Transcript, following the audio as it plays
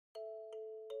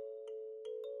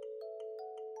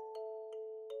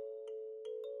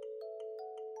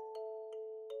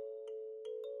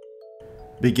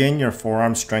Begin your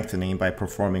forearm strengthening by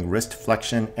performing wrist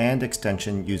flexion and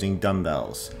extension using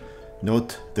dumbbells.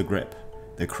 Note the grip.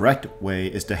 The correct way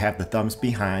is to have the thumbs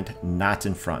behind, not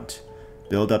in front.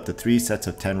 Build up to 3 sets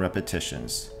of 10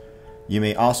 repetitions. You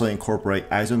may also incorporate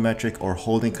isometric or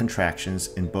holding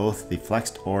contractions in both the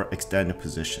flexed or extended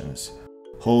positions.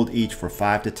 Hold each for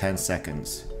 5 to 10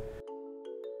 seconds.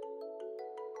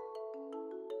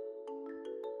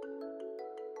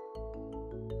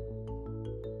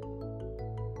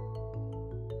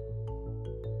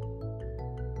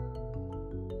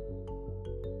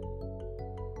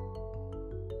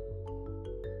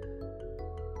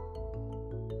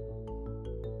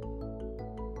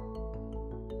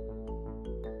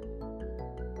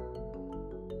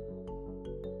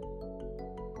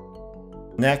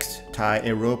 Next, tie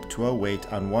a rope to a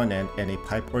weight on one end and a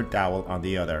pipe or dowel on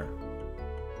the other.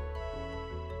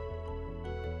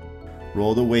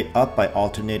 Roll the weight up by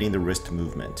alternating the wrist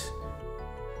movement.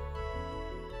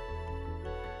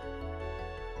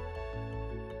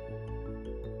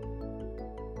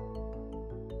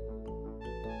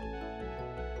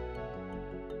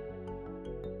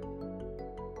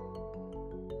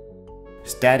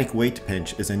 Static weight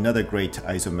pinch is another great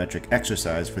isometric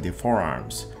exercise for the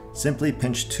forearms. Simply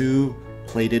pinch 2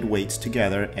 plated weights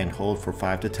together and hold for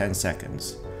 5 to 10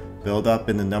 seconds. Build up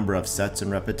in the number of sets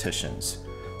and repetitions.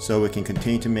 So we can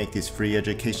continue to make these free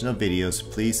educational videos,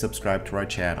 please subscribe to our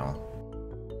channel.